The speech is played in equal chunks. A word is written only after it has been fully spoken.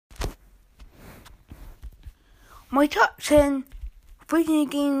My top 10 video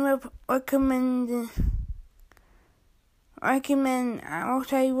game recommend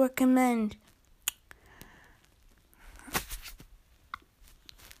what I recommend.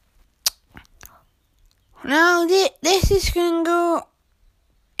 Now this is gonna go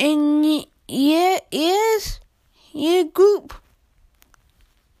in year group.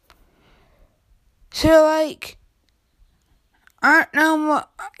 So like, I don't know what,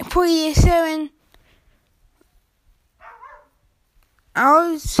 for year 7, I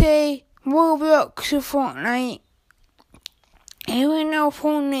would say Roblox or Fortnite, even though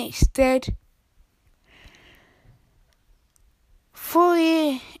Fortnite's dead. For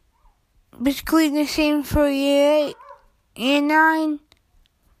year, basically the same for year 8, year 9,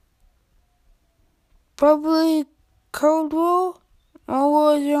 probably Cold War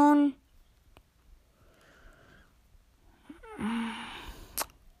or Warzone.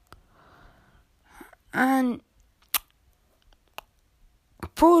 And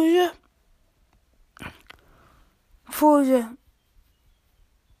Forza.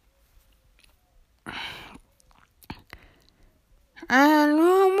 And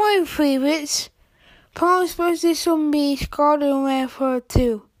one of my favourites, Plants vs Zombies Garden Warfare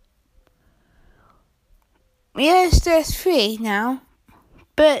 2. Yes, there's 3 now,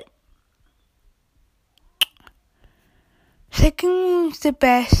 but second one's the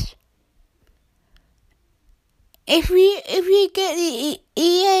best. If you get the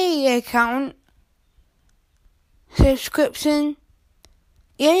EA account subscription,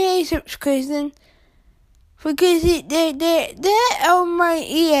 because they're on my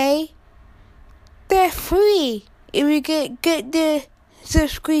EA, they're free if you get the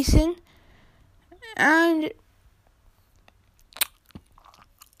subscription. And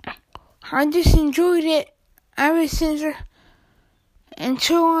I just enjoyed it ever since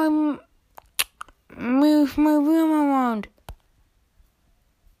until I moved my room around.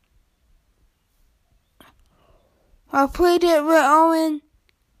 I played it with Owen.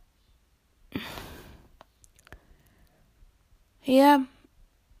 Yeah.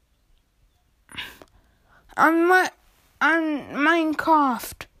 On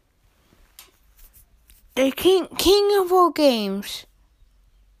Minecraft, the king of all games.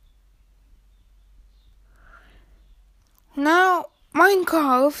 Now,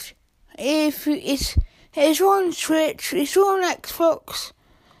 Minecraft, if it's on Switch, it's on Xbox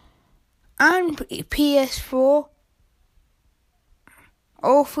and PS4,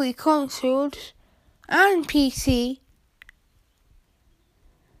 all 3 consoles, and PC.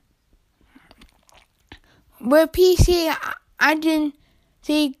 Where PC adding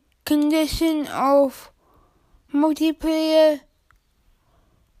the condition of multiplayer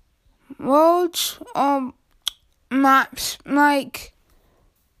worlds or maps like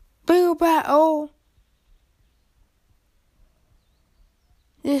Big Battle,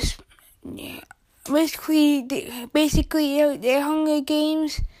 basically the Hunger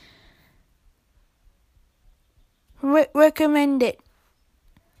Games. Recommend it,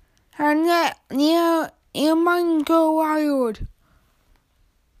 and let your mind go wild.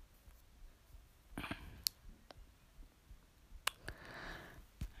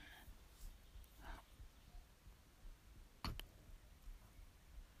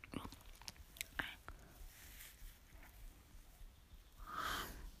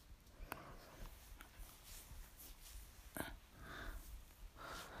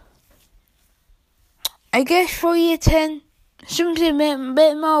 I guess for year 10, something a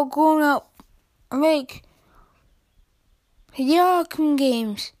bit more grown up, like the Arkham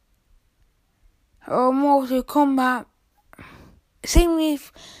games or Mortal Kombat. Same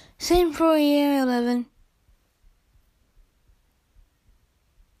for year 11.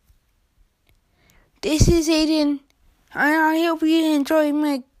 This is Aiden, and I hope you enjoy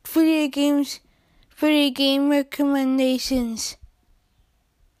my video game recommendations.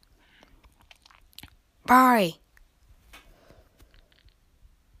 Bye.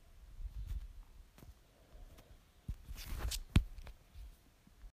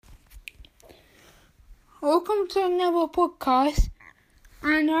 Welcome to another podcast,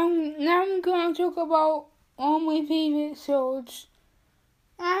 and I'm going to talk about all my favourite swords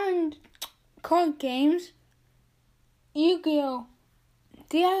and card games. Yu-Gi-Oh!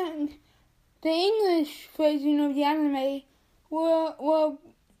 The English version of the anime were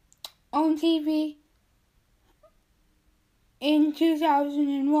on TV in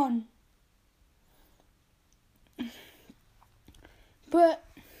 2001. But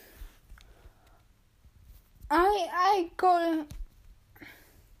I got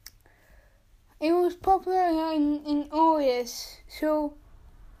it was popular in August, so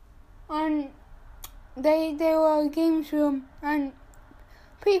There were a games room and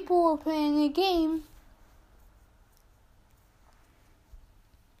people were playing a game,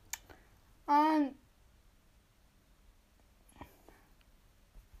 and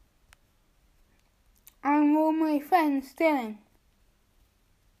all my friends still.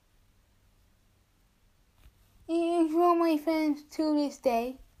 It is all my friends to this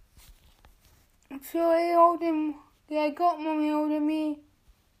day. So I got Mummy holding me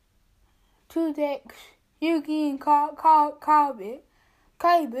 2 decks, Yu-Gi and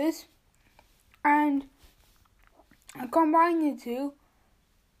Kybers, and I combined the two.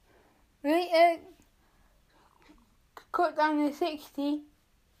 Later, cut down to 60,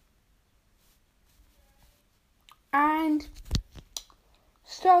 and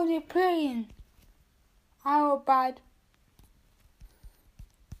started playing. I was bad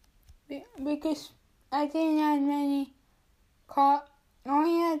because I didn't have many cards. I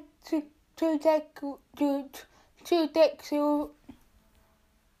only had two decks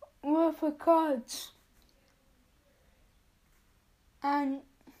worth of cards, and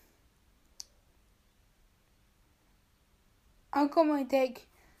I got my deck,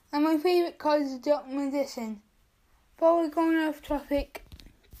 and my favourite card is Dark Magician. But we're going off topic.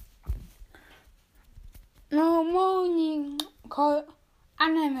 No more called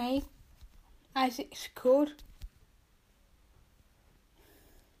anime, as it's called.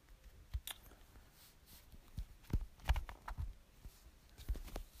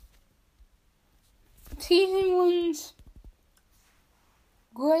 Season 1's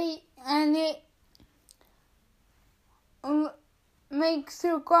great, and it makes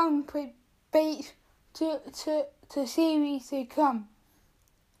the ground bait to series to come.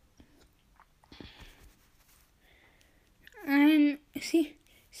 And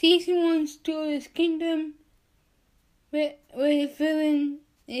season 1's Duelist Kingdom, where the villain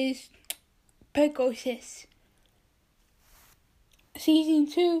is Pegasus. Season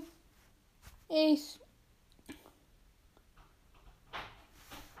 2 is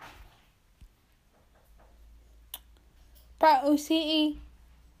Battle City.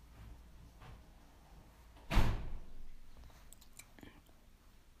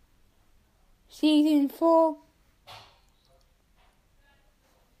 Season 4,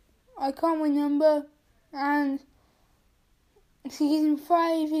 I can't remember, and season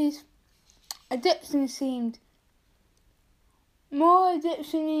 5 is Adeption themed. More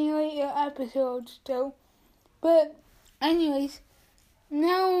Adeption in later episodes though. But anyways,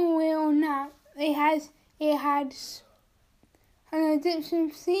 now we're on that. It had an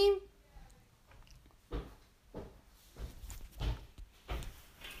Adeption theme.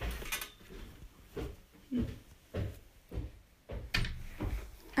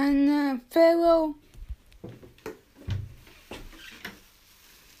 And farewell.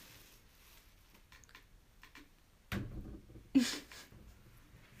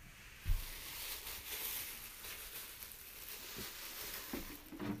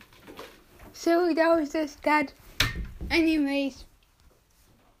 So that was just that. Anyways,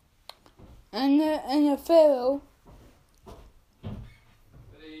 and a farewell.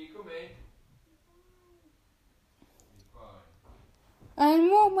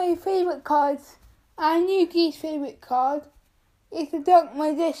 And one of my favourite cards, and Yuki's favourite card, is the Dark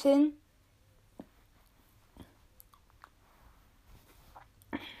Magician.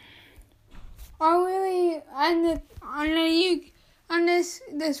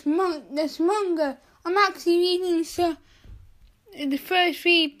 This manga. I'm actually reading the first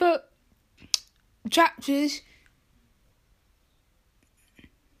 3 chapters.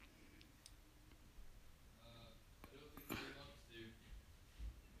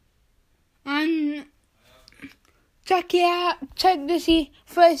 And check it out. Check the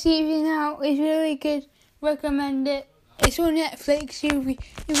first season out. It's really good. Recommend it. It's on Netflix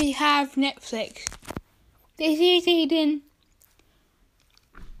if you have Netflix. This is Eden.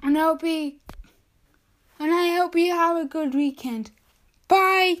 And I hope you have a good weekend.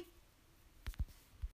 Bye.